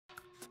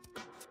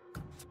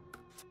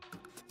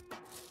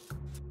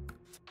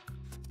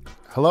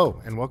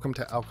Hello, and welcome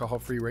to Alcohol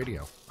Free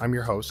Radio. I'm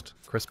your host,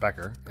 Chris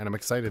Becker, and I'm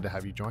excited to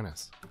have you join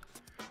us.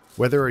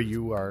 Whether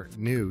you are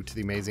new to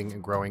the amazing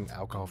and growing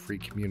alcohol-free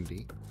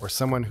community or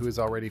someone who is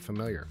already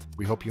familiar,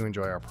 we hope you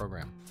enjoy our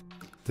program.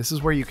 This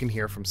is where you can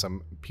hear from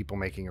some people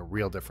making a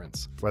real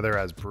difference, whether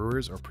as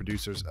brewers or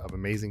producers of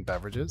amazing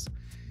beverages,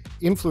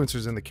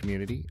 influencers in the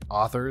community,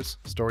 authors,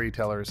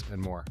 storytellers,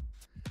 and more.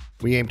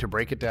 We aim to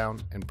break it down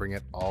and bring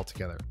it all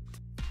together.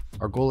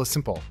 Our goal is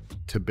simple: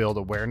 to build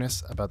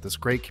awareness about this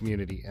great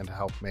community and to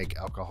help make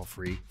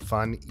alcohol-free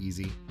fun,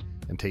 easy,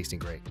 and tasting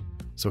great.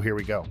 So here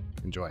we go.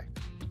 Enjoy.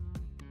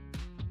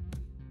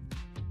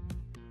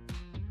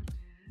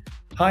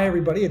 Hi,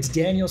 everybody. It's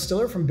Daniel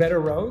Stiller from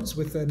Rhodes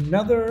with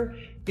another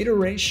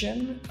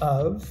iteration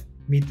of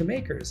Meet the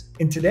Makers.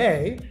 And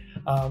today,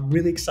 I'm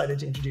really excited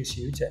to introduce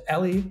you to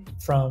Ellie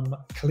from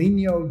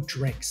Caleño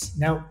Drinks.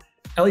 Now,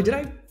 Ellie, did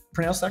I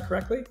pronounce that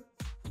correctly?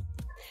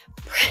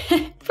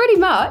 Pretty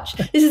much.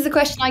 This is the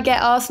question I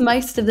get asked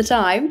most of the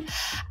time.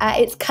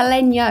 It's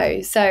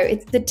Caleño. So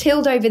it's the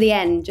tilde over the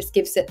end just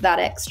gives it that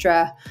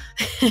extra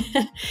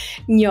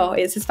ño.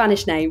 It's a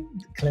Spanish name.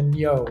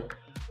 Caleño.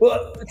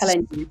 Well,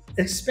 Caleño.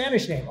 It's a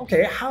Spanish name.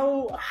 Okay.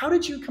 How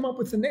did you come up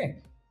with the name?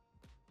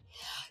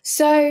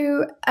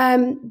 So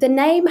the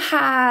name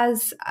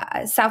has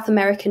South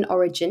American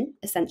origin,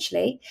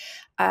 essentially.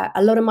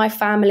 A lot of my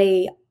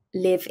family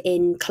live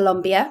in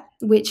Colombia,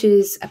 which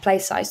is a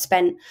place I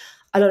spent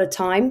a lot of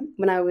time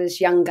when I was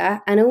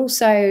younger. And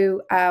also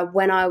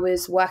when I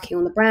was working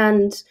on the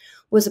brand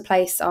was a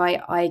place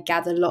I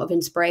gathered a lot of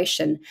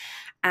inspiration.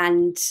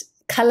 And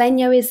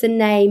Caleño is the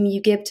name you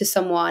give to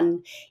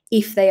someone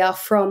if they are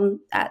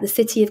from the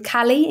city of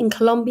Cali in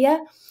Colombia,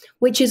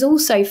 which is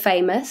also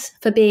famous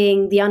for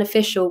being the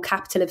unofficial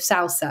capital of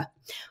salsa.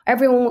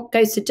 Everyone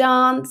goes to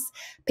dance,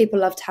 people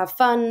love to have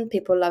fun,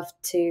 people love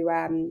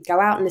to go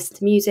out and listen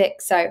to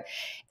music. So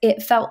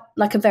it felt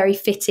like a very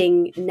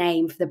fitting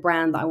name for the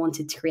brand that I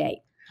wanted to create.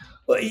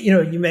 Well,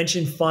 you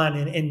mentioned fun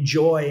and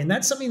joy, and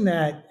that's something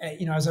that,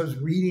 as I was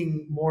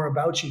reading more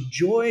about you,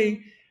 joy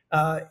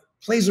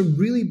plays a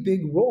really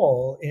big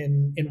role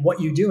in what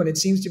you do, and it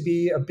seems to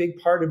be a big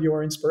part of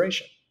your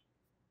inspiration.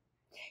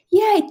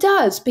 Yeah, it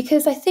does,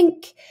 because I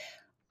think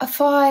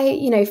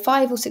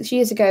 5 or 6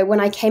 years ago when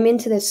I came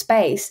into this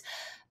space,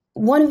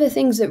 one of the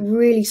things that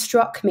really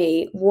struck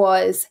me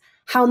was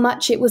how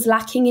much it was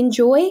lacking in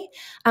joy.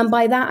 And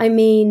by that, I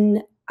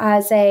mean,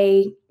 as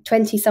a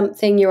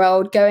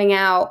 20-something-year-old going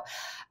out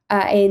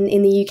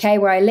in the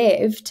UK where I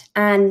lived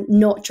and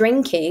not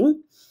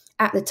drinking.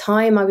 At the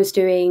time I was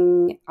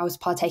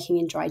partaking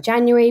in dry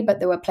January, but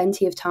there were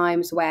plenty of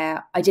times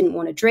where I didn't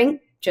want to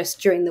drink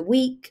just during the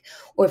week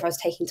or if I was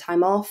taking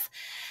time off.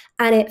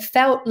 And it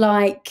felt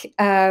like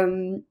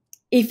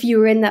if you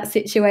were in that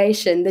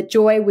situation, the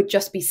joy would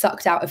just be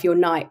sucked out of your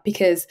night,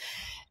 because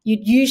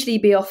you'd usually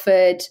be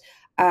offered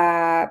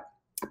a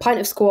pint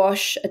of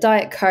squash, a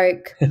Diet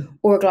Coke,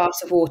 or a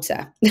glass of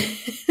water.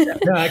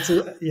 No,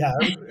 actually, yeah.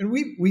 And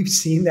we've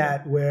seen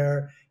that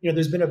where,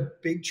 there's been a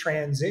big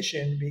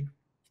transition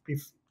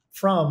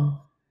from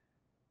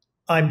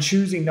I'm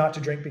choosing not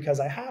to drink because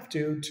I have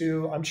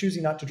to I'm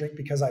choosing not to drink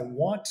because I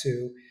want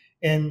to.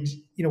 And,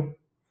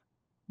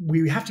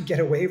 we have to get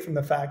away from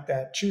the fact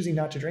that choosing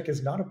not to drink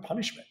is not a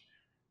punishment.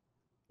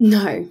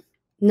 No,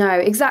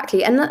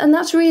 exactly. And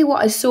that's really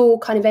what I saw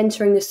kind of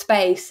entering the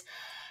space,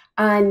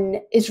 and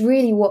it's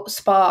really what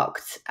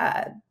sparked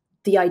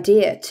the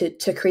idea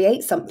to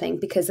create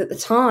something, because at the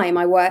time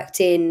I worked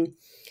in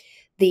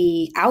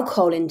the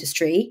alcohol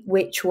industry,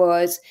 which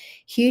was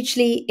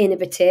hugely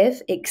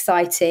innovative,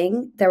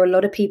 exciting. There were a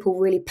lot of people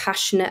really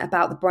passionate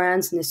about the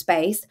brands in the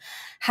space.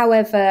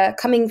 However,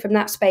 coming from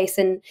that space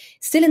and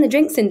still in the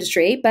drinks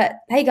industry, but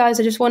hey guys,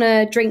 I just want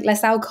to drink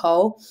less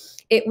alcohol,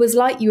 it was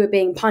like you were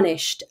being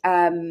punished.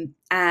 And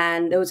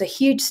there was a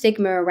huge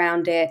stigma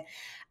around it.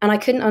 And I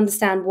couldn't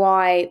understand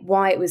why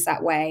it was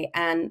that way.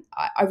 And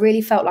I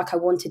really felt like I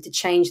wanted to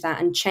change that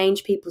and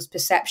change people's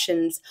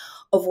perceptions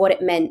of what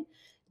it meant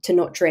to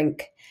not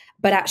drink,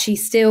 but actually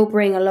still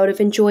bring a lot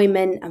of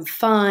enjoyment and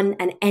fun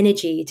and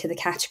energy to the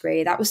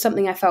category. That was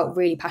something I felt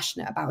really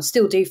passionate about,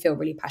 still do feel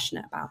really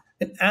passionate about.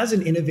 And as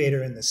an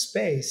innovator in the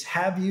space,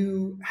 have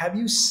you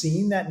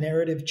seen that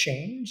narrative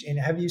change? And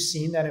have you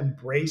seen that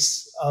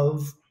embrace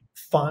of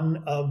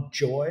fun, of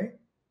joy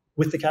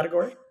with the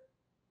category?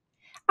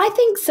 I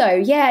think so.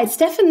 Yeah, it's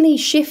definitely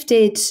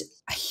shifted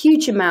a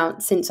huge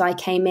amount since I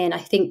came in. I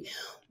think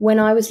when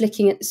I was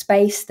looking at the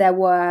space,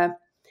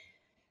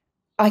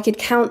 I could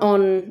count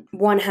on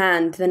one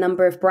hand the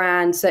number of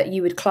brands that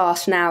you would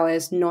class now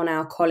as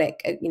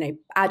non-alcoholic,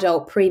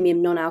 adult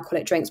premium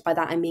non-alcoholic drinks. By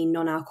that, I mean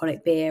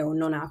non-alcoholic beer or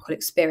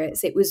non-alcoholic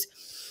spirits. It was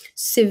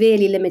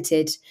severely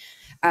limited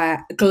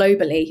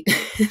globally.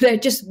 There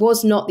just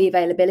was not the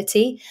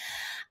availability.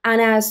 And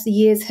as the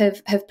years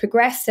have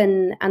progressed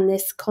and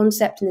this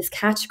concept and this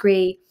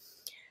category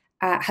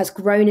has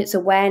grown its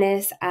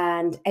awareness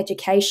and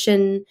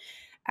education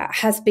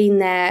has been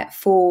there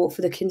for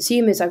the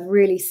consumers, I've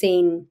really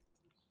seen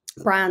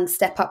brands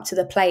step up to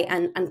the plate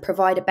and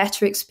provide a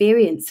better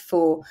experience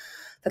for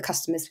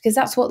customers, because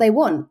that's what they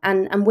want.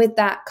 And with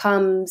that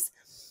comes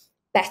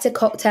better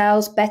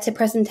cocktails, better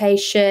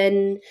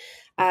presentation,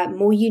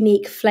 more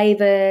unique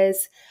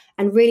flavors,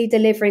 and really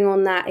delivering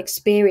on that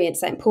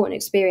experience, that important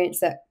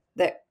experience that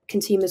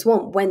consumers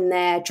want when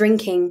they're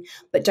drinking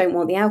but don't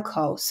want the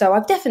alcohol. So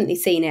I've definitely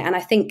seen it, and I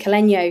think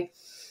Caleño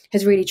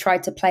has really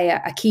tried to play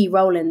a key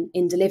role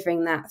in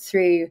delivering that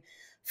through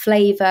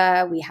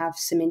flavor. We have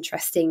some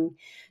interesting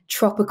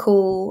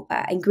tropical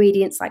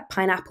ingredients like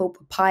pineapple,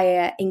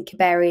 papaya, inca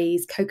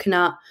berries,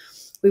 coconut.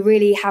 We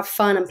really have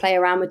fun and play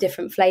around with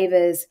different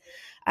flavors.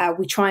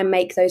 We try and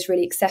make those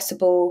really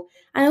accessible.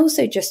 And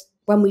also just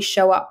when we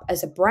show up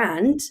as a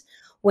brand,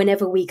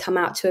 whenever we come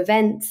out to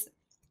events,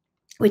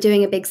 we're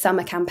doing a big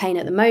summer campaign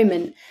at the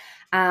moment.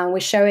 We're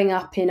showing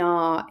up in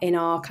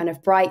our kind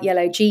of bright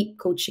yellow Jeep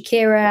called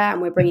Shakira,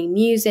 and we're bringing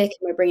music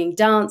and we're bringing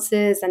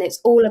dancers. And it's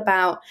all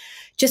about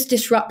just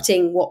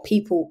disrupting what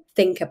people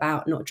think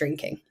about not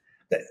drinking.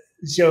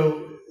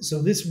 So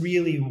this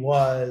really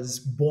was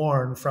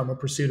born from a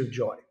pursuit of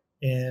joy,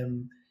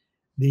 and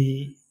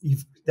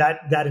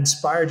that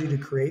inspired you to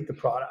create the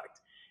product,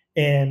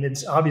 and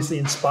it's obviously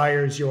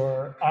inspires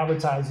your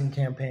advertising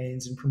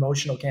campaigns and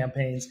promotional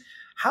campaigns.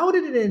 How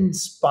did it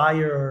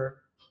inspire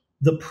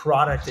the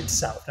product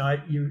itself? Now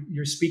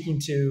you're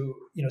speaking to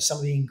some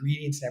of the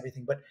ingredients and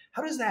everything, but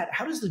how does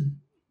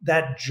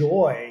that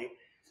joy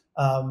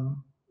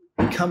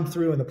come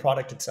through in the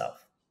product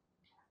itself?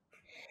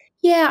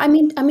 Yeah, I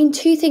mean,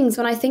 two things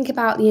when I think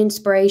about the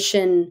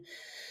inspiration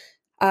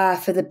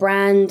for the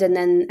brand and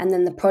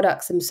then the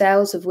products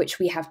themselves, of which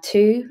we have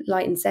two,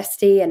 light and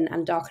zesty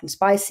and dark and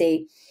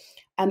spicy.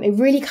 It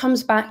really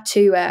comes back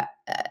to a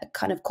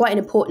kind of quite an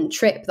important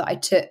trip that I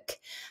took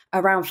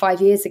around 5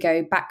 years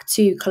ago back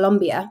to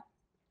Colombia,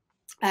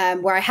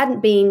 where I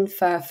hadn't been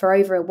for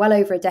well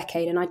over a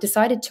decade, and I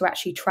decided to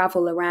actually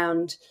travel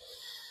around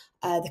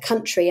the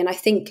country. And I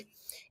think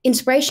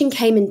inspiration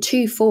came in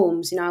two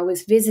forms. I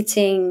was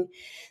visiting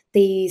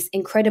these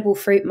incredible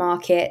fruit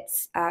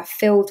markets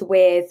filled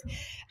with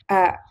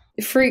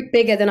fruit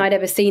bigger than I'd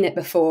ever seen it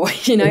before.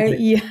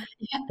 You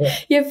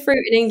have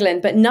fruit in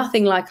England, but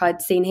nothing like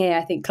I'd seen here.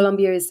 I think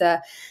Colombia is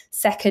the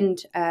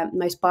second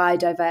most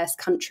biodiverse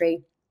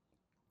country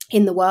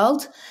in the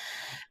world.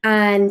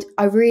 And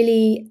I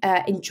really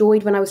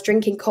enjoyed when I was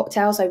drinking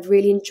cocktails. I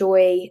really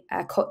enjoy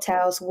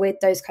cocktails with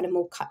those kind of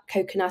more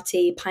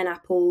coconutty,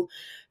 pineapple,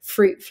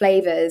 fruit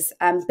flavors,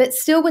 but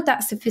still with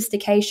that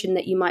sophistication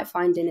that you might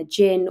find in a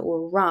gin or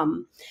a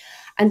rum.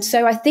 And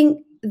so I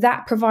think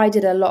that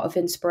provided a lot of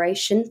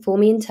inspiration for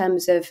me in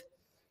terms of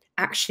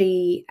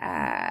actually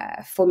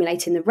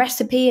formulating the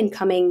recipe and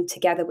coming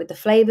together with the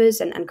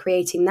flavors and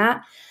creating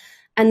that.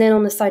 And then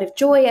on the side of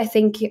joy, I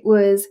think it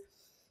was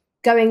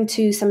going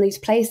to some of these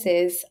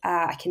places.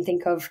 I can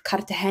think of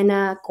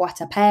Cartagena,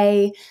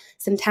 Guatapé,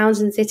 some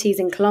towns and cities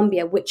in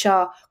Colombia, which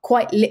are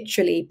quite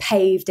literally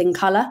paved in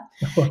color.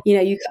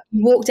 You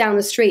walk down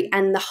the street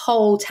and the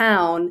whole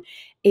town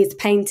is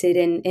painted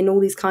in all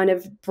these kind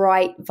of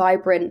bright,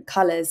 vibrant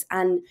colors.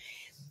 And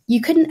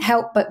you couldn't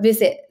help but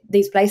visit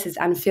these places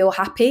and feel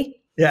happy.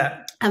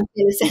 Yeah. And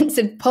feel a sense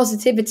of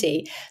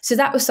positivity. So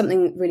that was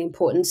something really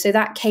important. So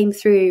that came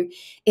through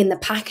in the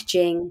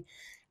packaging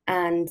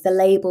and the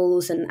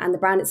labels and the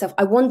brand itself.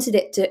 I wanted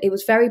it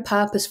was very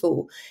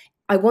purposeful.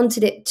 I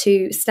wanted it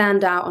to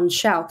stand out on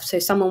shelf. So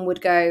someone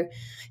would go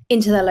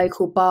into their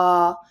local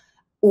bar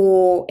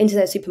or into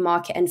their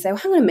supermarket and say, well,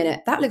 hang on a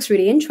minute, that looks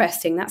really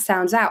interesting. That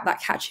sounds out.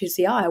 That catches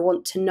the eye. I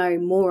want to know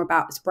more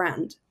about this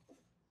brand.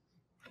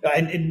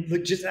 And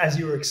look, just as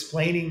you were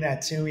explaining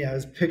that to me, I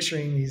was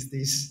picturing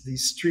these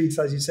streets,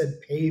 as you said,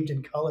 paved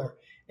in color.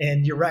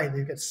 And you're right,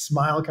 a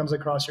smile comes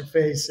across your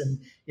face. And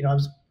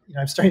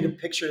I'm starting to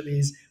picture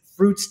these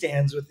fruit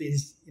stands with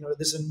these,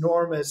 this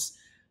enormous,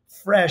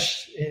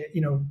 fresh,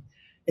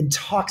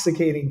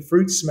 intoxicating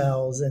fruit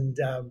smells. And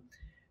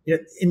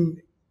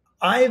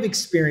I have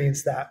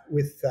experienced that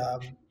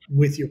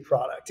with your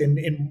product.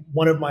 And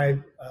one of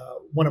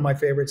my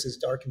favorites is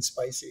dark and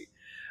spicy.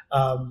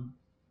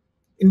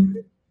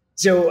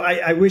 So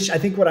I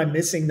think what I'm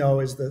missing though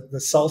is the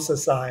salsa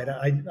side.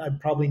 I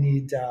probably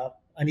need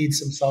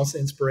some salsa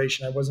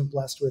inspiration. I wasn't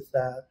blessed with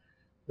that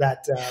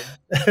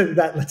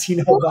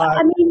Latino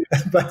vibe,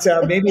 but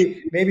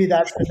maybe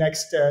that's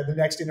the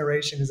next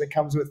iteration is it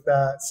comes with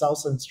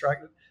salsa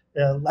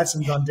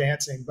lessons on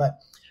dancing. But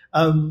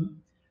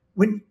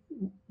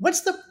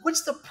what's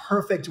the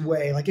perfect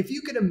way? Like if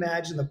you could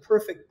imagine the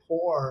perfect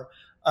pour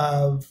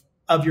of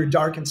your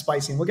dark and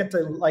spicy, and we'll get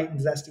to light and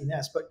zesty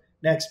next, but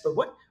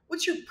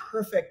what's your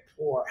perfect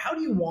pour? How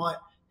do you want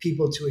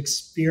people to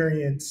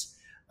experience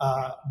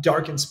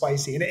dark and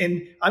spicy?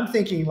 And I'm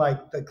thinking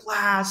like the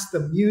glass, the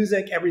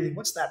music, everything.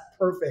 What's that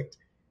perfect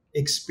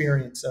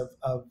experience of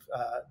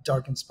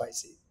dark and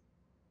spicy?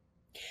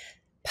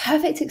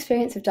 Perfect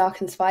experience of dark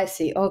and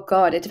spicy. Oh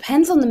God, it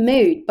depends on the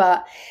mood.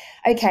 But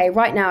okay,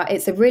 right now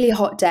it's a really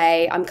hot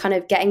day. I'm kind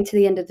of getting to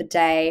the end of the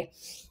day.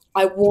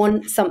 I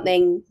want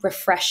something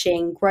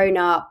refreshing, grown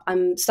up.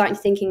 I'm starting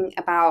thinking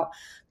about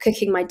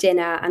cooking my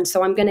dinner. And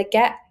so I'm going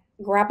to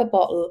grab a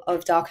bottle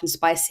of dark and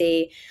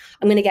spicy.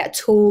 I'm going to get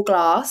a tall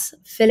glass,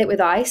 fill it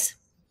with ice,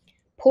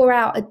 pour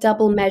out a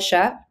double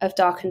measure of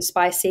dark and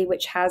spicy,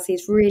 which has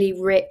these really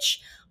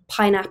rich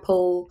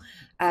pineapple,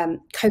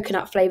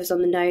 coconut flavors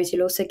on the nose.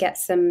 You'll also get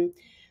some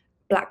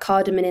black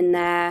cardamom in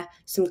there,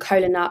 some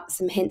cola nut,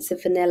 some hints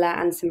of vanilla,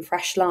 and some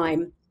fresh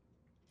lime.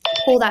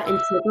 Pour that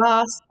into a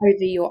glass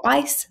over your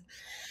ice.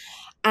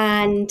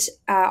 And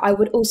I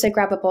would also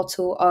grab a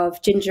bottle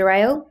of ginger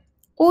ale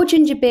or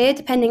ginger beer,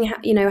 depending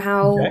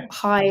how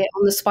high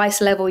on the spice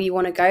level you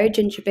want to go.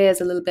 Ginger beer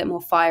is a little bit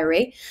more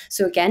fiery.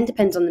 So again,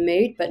 depends on the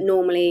mood, but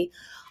normally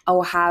I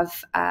will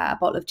have a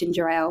bottle of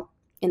ginger ale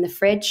in the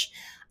fridge,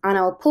 and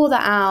I'll pour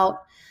that out,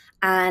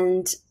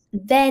 and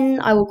then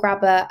I will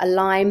grab a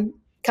lime,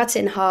 cut it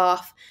in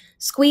half,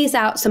 squeeze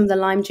out some of the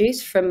lime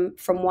juice from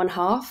one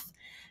half,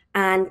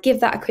 and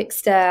give that a quick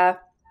stir.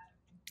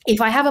 If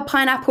I have a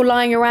pineapple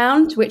lying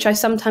around, which I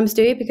sometimes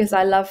do because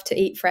I love to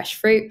eat fresh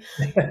fruit,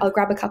 I'll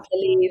grab a couple of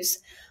leaves,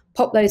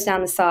 pop those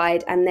down the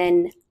side, and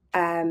then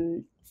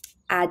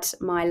add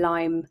my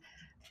lime,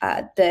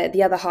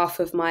 the other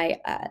half of my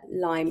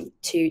lime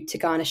to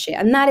garnish it.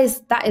 And that is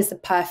the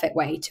perfect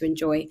way to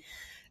enjoy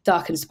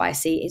dark and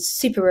spicy. It's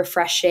super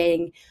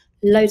refreshing,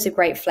 loads of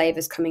great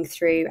flavors coming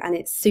through, and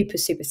it's super,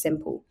 super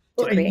simple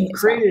to create. You've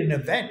created an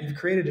event. You've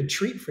created a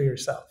treat for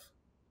yourself.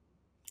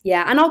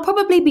 Yeah, and I'll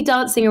probably be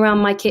dancing around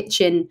my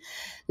kitchen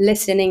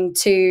listening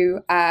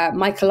to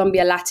my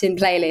Colombia Latin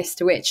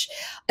playlist, which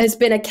has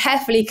been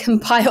carefully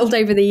compiled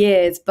over the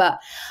years. But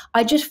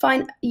I just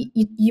find,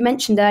 you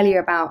mentioned earlier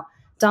about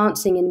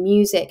dancing and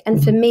music.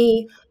 And for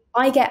me,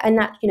 I get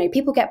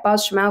people get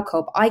buzz from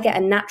alcohol, but I get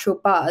a natural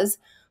buzz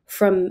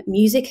from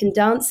music and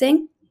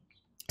dancing.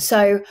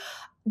 So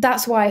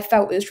that's why I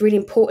felt it was really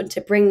important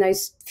to bring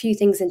those few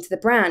things into the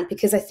brand,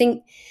 because I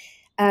think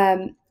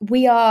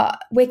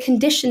we're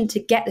conditioned to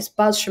get this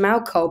buzz from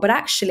alcohol, but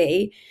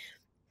actually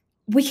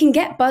we can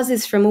get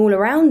buzzes from all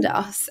around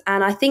us.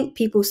 And I think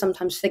people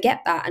sometimes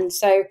forget that. And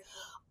so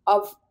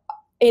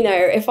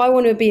if I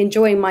want to be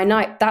enjoying my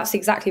night, that's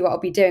exactly what I'll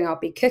be doing. I'll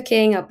be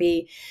cooking, I'll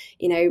be,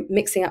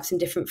 mixing up some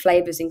different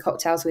flavors in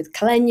cocktails with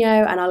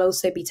Caleño, and I'll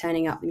also be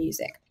turning up the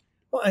music.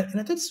 Well, and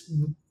that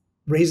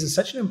raises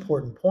such an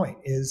important point,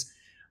 is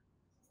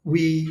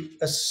we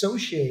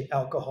associate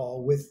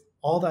alcohol with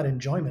all that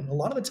enjoyment. A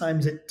lot of the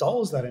times it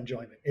dulls that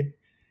enjoyment.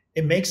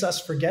 It makes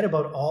us forget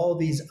about all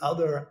these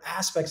other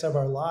aspects of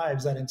our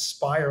lives that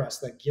inspire us,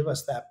 that give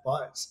us that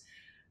buzz.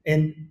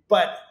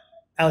 But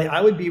Ellie,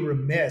 I would be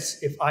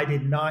remiss if I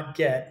did not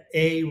get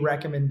a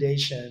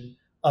recommendation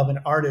of an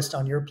artist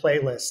on your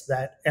playlist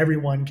that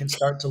everyone can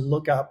start to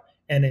look up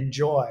and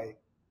enjoy.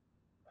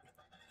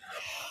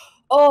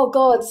 Oh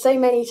God, so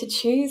many to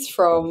choose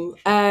from.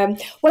 Well,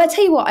 I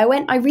tell you what,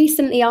 I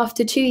recently,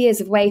 after 2 years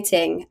of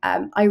waiting,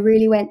 I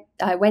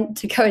went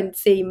to go and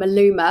see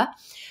Maluma,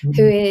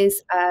 who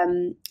is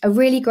a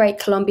really great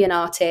Colombian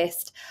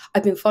artist.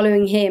 I've been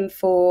following him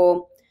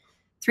for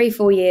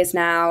 3-4 years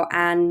now,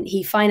 and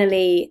he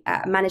finally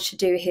managed to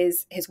do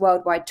his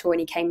worldwide tour, and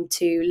he came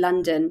to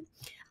London,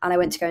 and I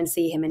went to go and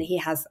see him, and he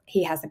has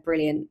a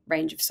brilliant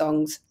range of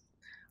songs.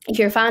 If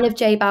you're a fan of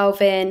J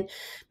Balvin,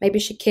 maybe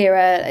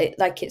Shakira,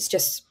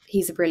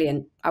 he's a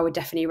brilliant. I would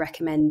definitely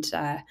recommend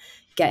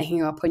getting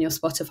him up on your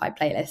Spotify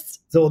playlist.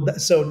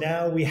 So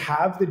now we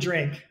have the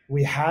drink,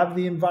 we have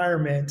the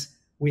environment,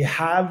 we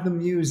have the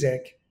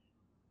music.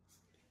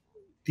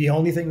 The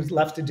only thing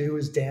left to do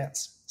is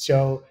dance.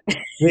 So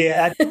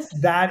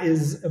that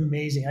is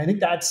amazing. I think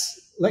that's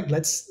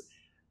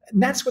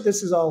what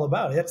this is all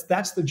about.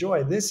 That's the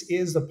joy. This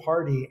is the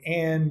party,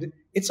 and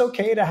it's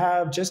okay to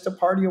have just a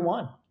party of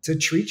one, to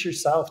treat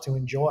yourself, to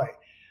enjoy.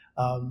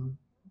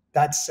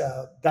 That's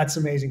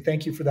amazing.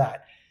 Thank you for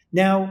that.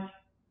 Now,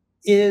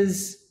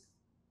 is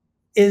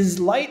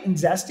light and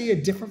zesty a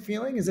different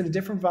feeling? Is it a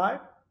different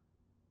vibe?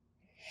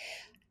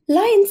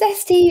 Light and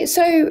zesty.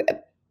 So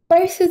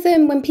both of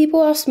them, when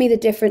people ask me the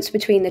difference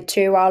between the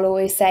two, I'll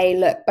always say,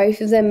 look, both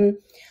of them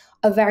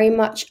are very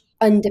much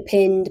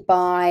underpinned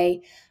by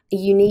a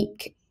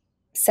unique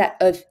set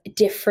of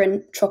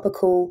different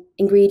tropical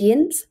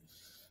ingredients.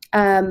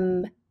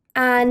 And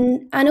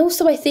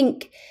also I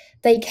think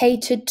they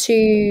catered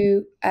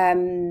to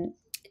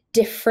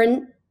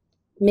different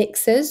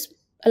mixers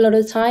a lot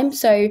of the time.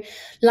 So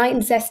light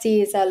and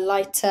zesty is a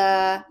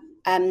lighter,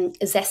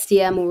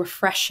 zestier, more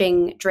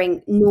refreshing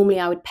drink. Normally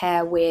I would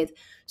pair with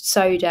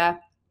soda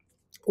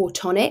or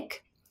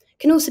tonic.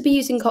 Can also be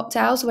used in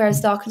cocktails,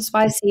 whereas dark and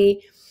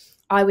spicy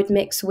I would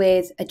mix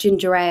with a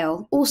ginger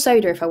ale or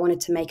soda if I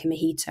wanted to make a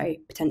mojito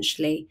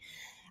potentially,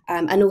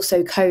 and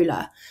also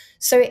cola.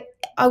 So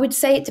I would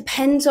say it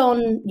depends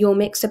on your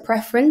mixer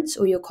preference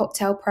or your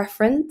cocktail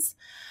preference.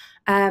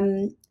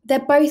 They're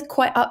both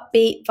quite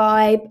upbeat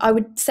vibe. I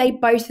would say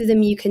both of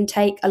them you can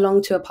take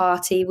along to a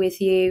party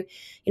with you.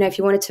 If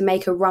you wanted to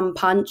make a rum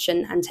punch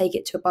and take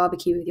it to a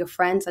barbecue with your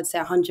friends, I'd say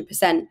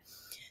 100%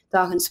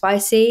 dark and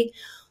spicy.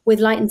 With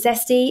light and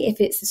zesty,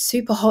 if it's a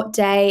super hot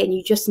day and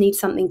you just need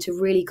something to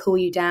really cool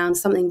you down,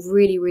 something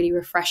really, really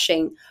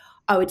refreshing,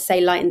 I would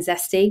say light and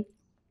zesty.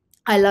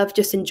 I love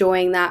just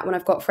enjoying that when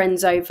I've got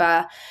friends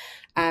over.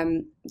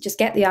 Just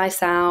get the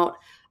ice out.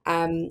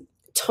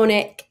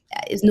 Tonic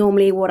is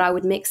normally what I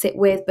would mix it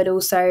with, but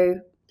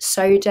also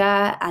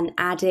soda, and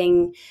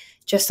adding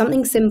just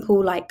something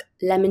simple like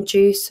lemon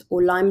juice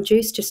or lime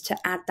juice just to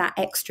add that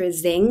extra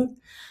zing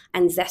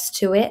and zest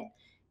to it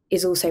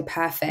is also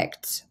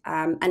perfect.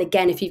 And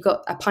again, if you've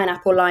got a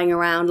pineapple lying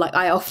around, like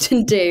I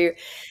often do,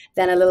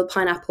 then a little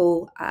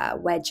pineapple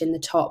wedge in the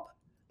top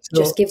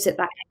just gives it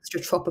that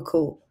extra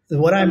tropical.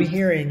 What I'm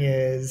hearing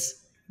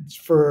is,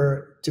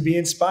 to be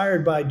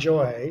inspired by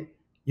joy,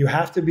 you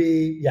have to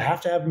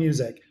have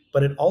music,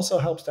 but it also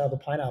helps to have a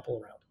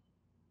pineapple around.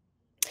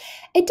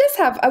 It does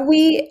have.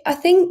 I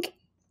think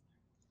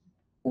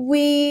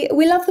we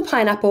love the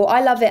pineapple.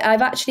 I love it.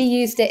 I've actually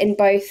used it in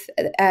both.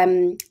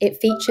 It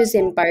features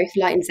in both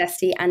light and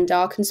zesty and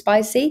dark and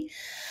spicy.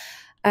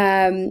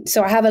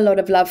 So I have a lot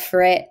of love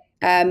for it.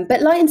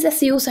 But light and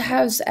zesty also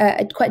has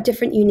a quite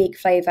different, unique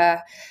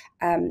flavor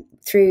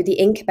through the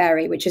Inca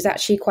berry, which is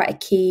actually quite a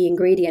key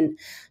ingredient.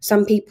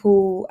 Some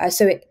people, it's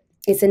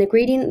an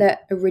ingredient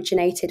that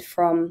originated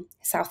from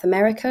South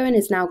America and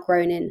is now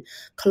grown in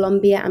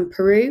Colombia and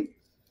Peru.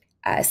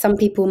 Some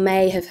people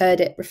may have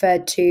heard it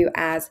referred to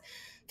as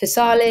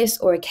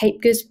physalis or a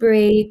Cape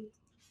gooseberry.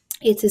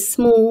 It's a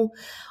small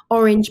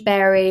orange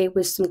berry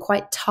with some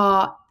quite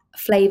tart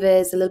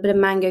flavors, a little bit of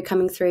mango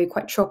coming through,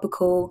 quite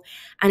tropical,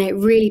 and it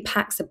really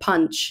packs a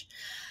punch.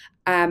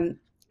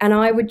 And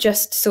I would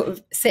just sort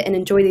of sit and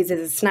enjoy these as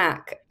a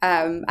snack,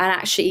 and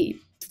actually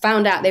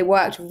found out they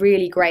worked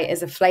really great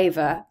as a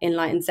flavor in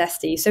light and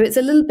zesty. So it's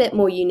a little bit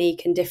more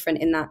unique and different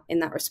in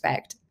that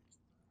respect.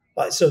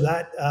 So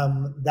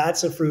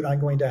that's a fruit I'm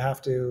going to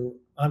have to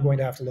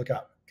look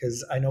up,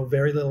 because I know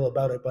very little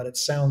about it, but it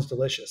sounds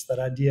delicious. That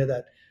idea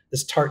that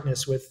this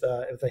tartness with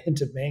a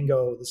hint of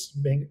mango,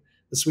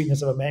 the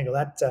sweetness of a mango,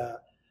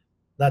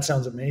 that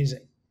sounds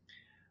amazing.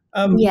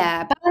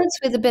 Balanced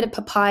with a bit of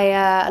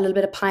papaya, a little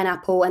bit of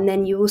pineapple, and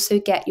then you also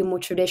get your more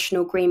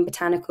traditional green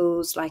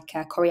botanicals like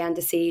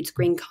coriander seeds,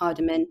 green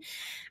cardamom,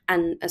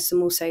 and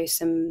some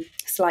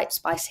slight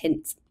spice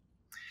hints.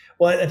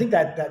 Well, I think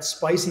that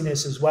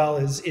spiciness as well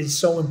is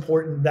so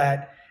important,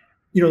 that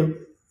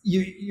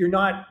you're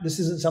not. This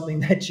isn't something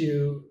that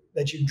you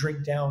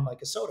drink down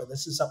like a soda.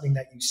 This is something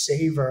that you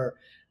savor,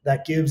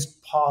 that gives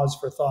pause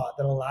for thought,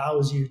 that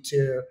allows you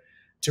to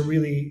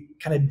really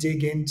kind of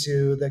dig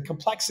into the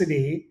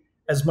complexity,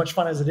 as much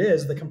fun as it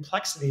is, the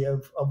complexity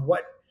of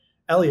what,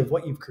 Ellie, of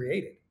what you've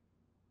created.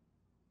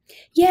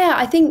 Yeah,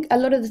 I think a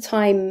lot of the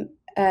time,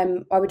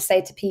 I would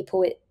say to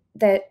people,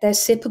 they're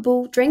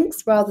sippable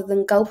drinks rather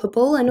than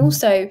gulpable. And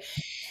also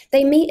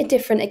they meet a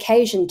different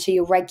occasion to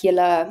your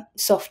regular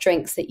soft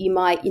drinks that you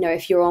might,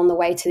 if you're on the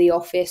way to the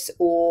office,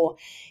 or,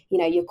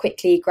 you're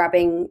quickly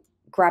grabbing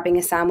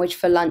a sandwich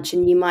for lunch,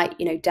 and you might,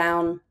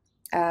 down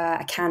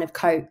a can of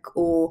Coke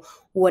or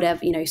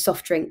whatever,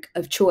 soft drink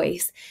of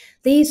choice.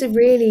 These are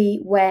really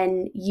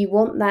when you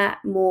want that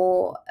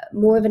more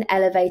of an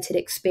elevated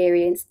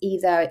experience.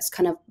 Either it's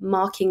kind of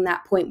marking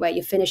that point where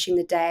you're finishing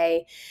the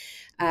day,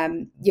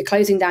 you're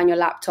closing down your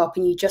laptop,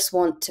 and you just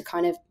want to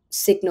kind of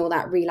signal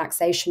that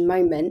relaxation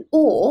moment,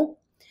 or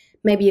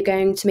maybe you're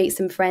going to meet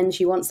some friends,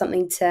 you want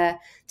something to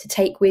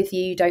take with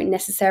you. You don't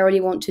necessarily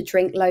want to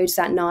drink loads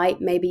that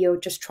night. Maybe you're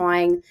just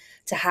trying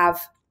to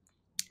have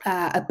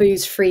a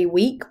booze-free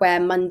week, where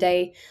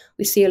Monday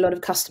we see a lot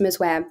of customers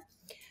where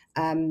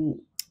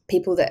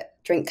people that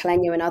drink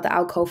Caleño and other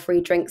alcohol-free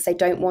drinks, they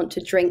don't want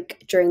to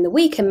drink during the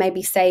week and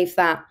maybe save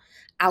that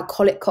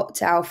alcoholic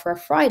cocktail for a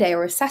Friday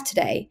or a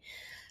Saturday.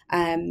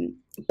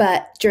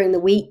 But during the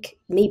week,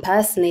 me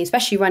personally,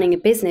 especially running a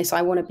business,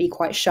 I want to be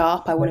quite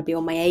sharp. I want to be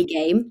on my A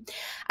game.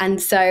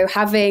 And so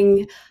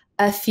having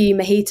a few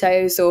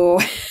mojitos or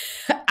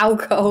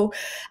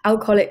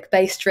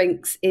alcoholic-based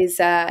drinks is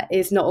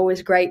not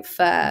always great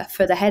for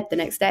the head the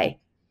next day.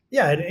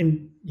 Yeah,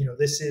 and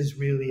this is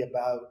really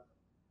about,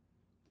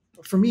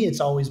 for me, it's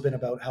always been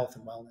about health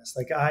and wellness.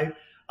 Like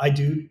I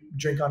do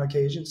drink on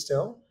occasion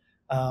still,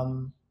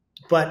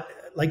 but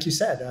like you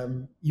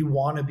said, you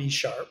want to be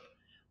sharp.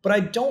 But I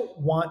don't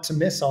want to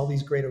miss all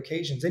these great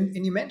occasions.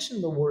 And you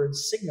mentioned the word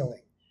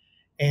signaling.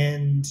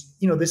 And,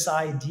 this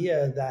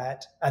idea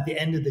that at the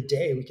end of the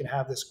day, we can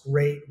have this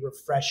great,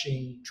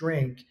 refreshing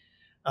drink.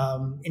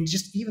 And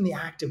just even the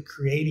act of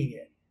creating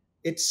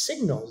it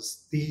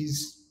signals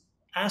these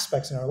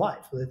aspects in our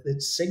life.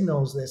 It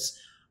signals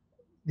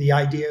the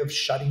idea of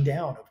shutting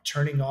down, of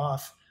turning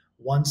off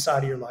one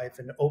side of your life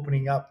and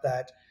opening up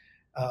that,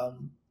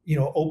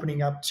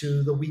 opening up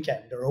to the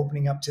weekend, or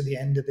opening up to the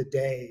end of the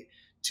day,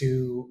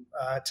 to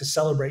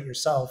celebrate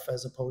yourself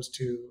as opposed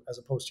to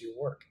your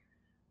work.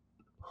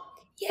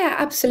 Yeah,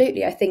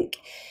 absolutely. I think,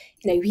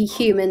 we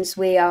humans,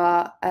 we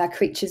are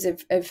creatures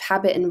of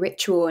habit and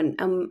ritual.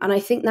 And I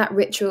think that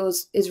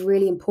rituals is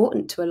really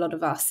important to a lot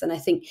of us. And I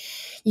think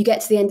you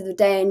get to the end of the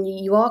day and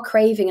you are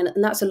craving, and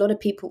that's a lot of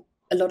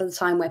a lot of the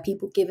time where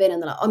people give in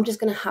and they're like, I'm just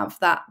going to have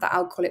that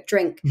alcoholic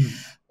drink. Mm.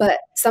 But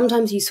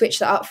sometimes you switch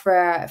that up for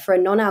a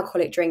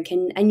non-alcoholic drink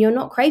and you're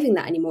not craving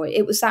that anymore.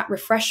 It was that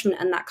refreshment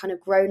and that kind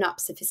of grown-up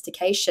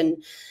sophistication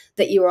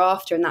that you were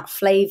after and that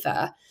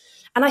flavor.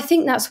 And I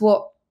think that's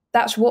what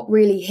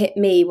really hit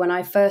me when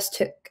I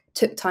first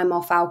took time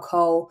off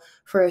alcohol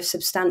for a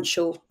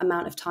substantial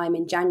amount of time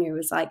in January. It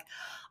was like,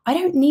 I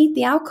don't need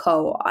the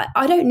alcohol.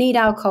 I don't need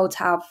alcohol to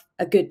have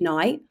a good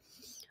night.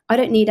 I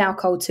don't need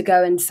alcohol to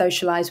go and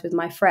socialize with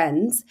my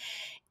friends.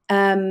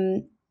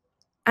 And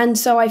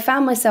so I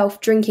found myself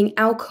drinking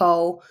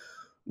alcohol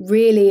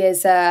really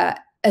as a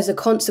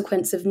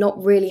consequence of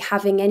not really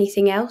having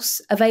anything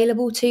else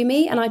available to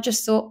me. And I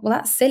just thought, well,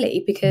 that's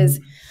silly because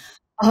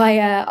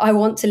I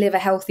want to live a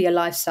healthier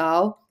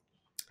lifestyle.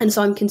 And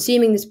so I'm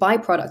consuming this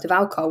byproduct of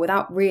alcohol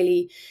without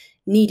really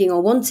needing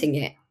or wanting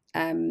it.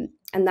 And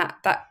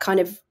that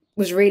kind of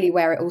was really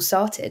where it all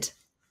started.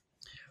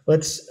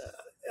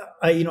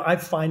 I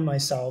find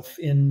myself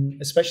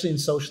especially in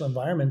social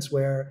environments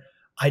where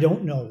I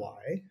don't know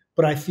why,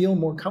 but I feel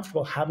more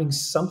comfortable having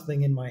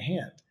something in my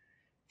hand.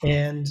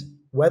 And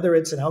whether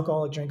it's an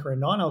alcoholic drink or a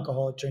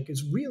non-alcoholic drink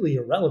is really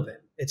irrelevant.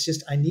 It's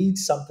just, I need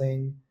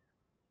something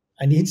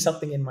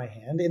in my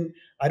hand, and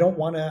I don't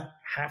want to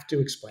have to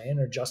explain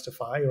or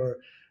justify, or,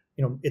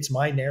 it's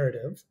my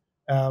narrative.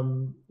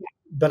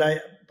 But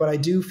I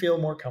do feel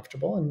more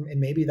comfortable, and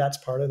maybe that's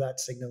part of that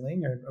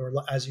signaling, or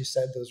as you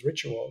said, those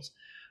rituals.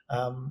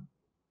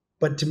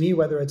 But to me,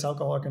 whether it's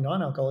alcoholic or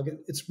non-alcoholic,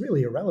 it's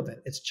really irrelevant.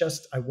 It's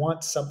just, I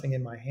want something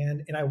in my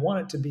hand and I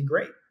want it to be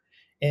great.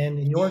 And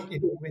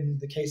in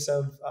the case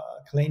of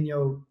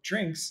Caleño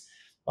drinks,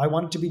 I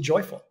want it to be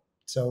joyful.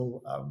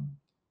 So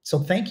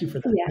thank you for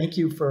that. Yeah. Thank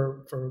you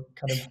for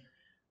kind of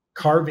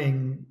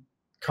carving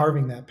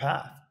that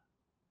path.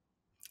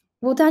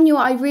 Well, Daniel,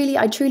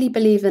 I truly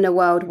believe in a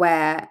world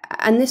where,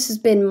 and this has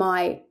been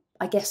my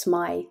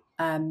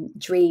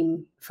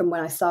dream from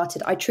when I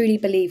started, I truly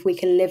believe we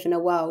can live in a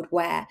world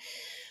where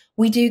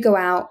we do go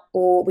out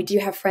or we do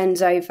have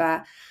friends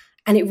over,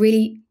 and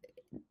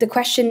the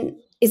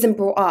question isn't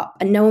brought up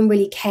and no one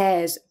really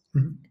cares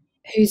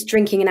who's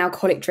drinking an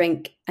alcoholic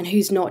drink and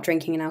who's not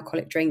drinking an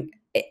alcoholic drink.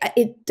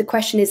 The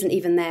question isn't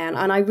even there.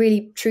 And I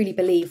really, truly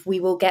believe we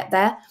will get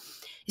there.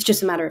 It's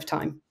just a matter of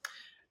time.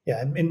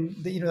 Yeah. And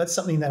that's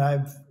something that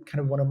I've kind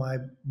of, one of my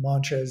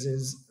mantras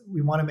is,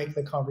 we want to make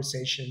the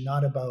conversation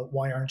not about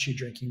why aren't you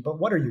drinking, but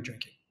what are you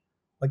drinking?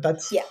 Like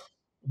that's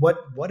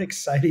what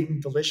exciting,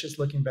 delicious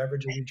looking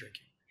beverage are you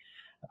drinking?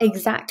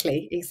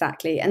 Exactly.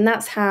 And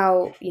that's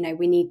how,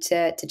 we need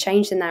to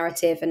change the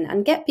narrative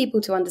and get people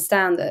to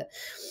understand that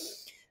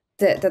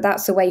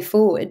that's the way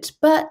forward.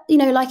 But,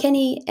 like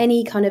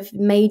any kind of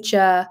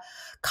major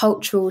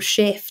cultural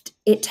shift,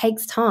 it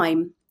takes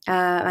time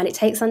and it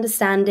takes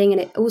understanding,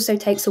 and it also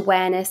takes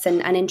awareness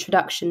and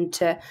introduction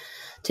to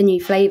new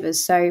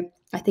flavors. So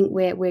I think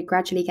we're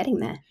gradually getting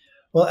there.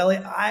 Well, Ellie,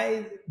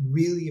 I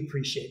really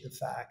appreciate the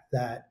fact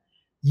that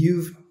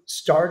you've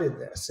started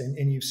this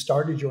and you've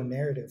started your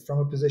narrative from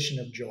a position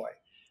of joy,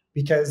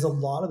 because a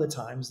lot of the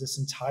times this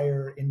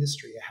entire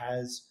industry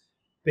has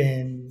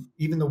been,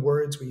 even the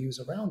words we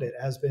use around it,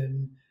 has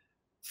been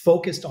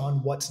focused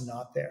on what's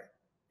not there.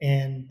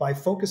 And by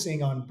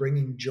focusing on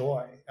bringing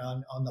joy,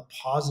 on the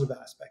positive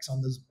aspects,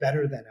 on those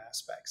better than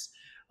aspects,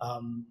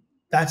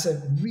 that's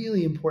a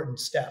really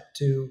important step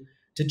to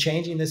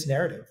changing this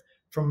narrative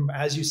from,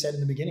 as you said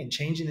in the beginning,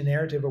 changing the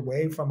narrative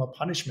away from a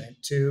punishment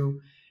to,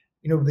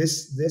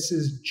 this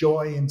is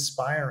joy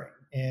inspiring,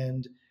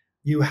 and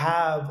you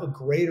have a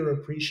greater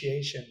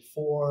appreciation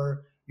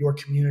for your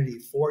community,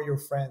 for your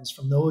friends,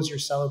 from those you're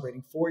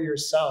celebrating, for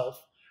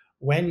yourself,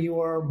 when you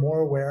are more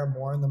aware,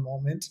 more in the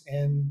moment,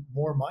 and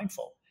more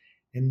mindful.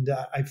 And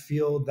I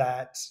feel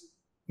that,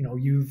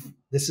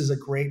 this is a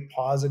great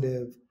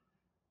positive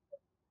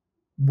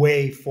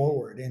way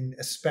forward. And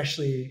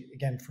especially,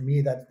 again, for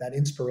me, that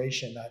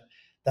inspiration,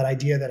 that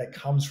idea that it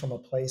comes from a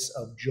place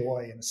of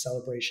joy and a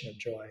celebration of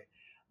joy.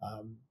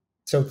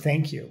 So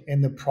thank you.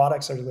 And the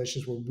products are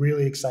delicious. We're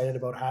really excited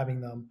about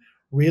having them.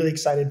 Really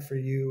excited for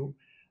you,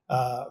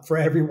 for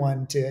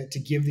everyone to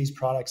give these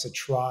products a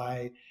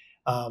try.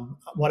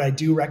 What I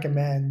do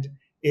recommend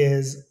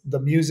is the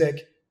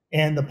music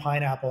and the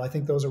pineapple. I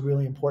think those are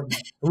really important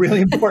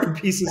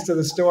pieces to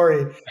the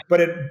story, but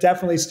it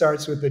definitely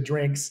starts with the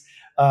drinks,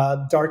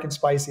 dark and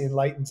spicy and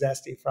light and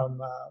zesty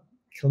from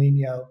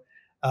Caleño.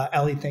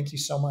 Ellie, thank you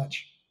so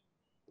much.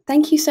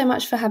 Thank you so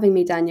much for having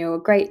me, Daniel.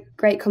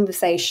 Great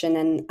conversation.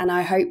 And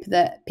I hope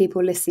that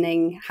people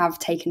listening have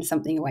taken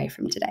something away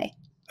from today.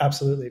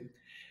 Absolutely.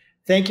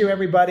 Thank you,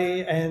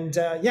 everybody. And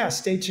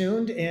stay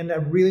tuned. And I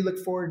really look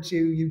forward to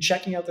you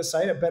checking out the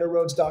site at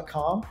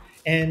betterrhodes.com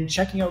and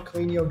checking out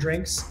Caleño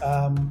drinks,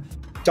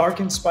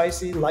 dark and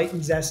spicy, light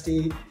and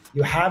zesty.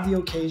 You have the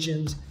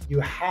occasions, you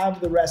have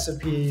the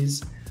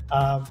recipes,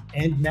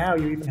 and now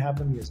you even have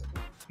the music.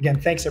 Again,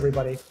 thanks,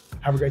 everybody.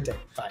 Have a great day.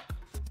 Bye.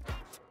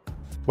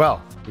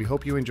 Well, we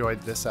hope you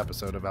enjoyed this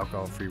episode of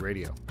Alcohol Free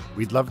Radio.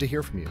 We'd love to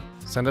hear from you.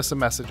 Send us a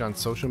message on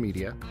social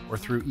media or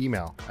through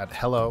email at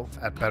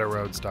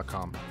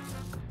hello@betterrhodes.com.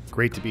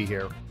 Great to be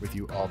here with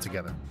you all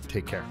together.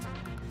 Take care.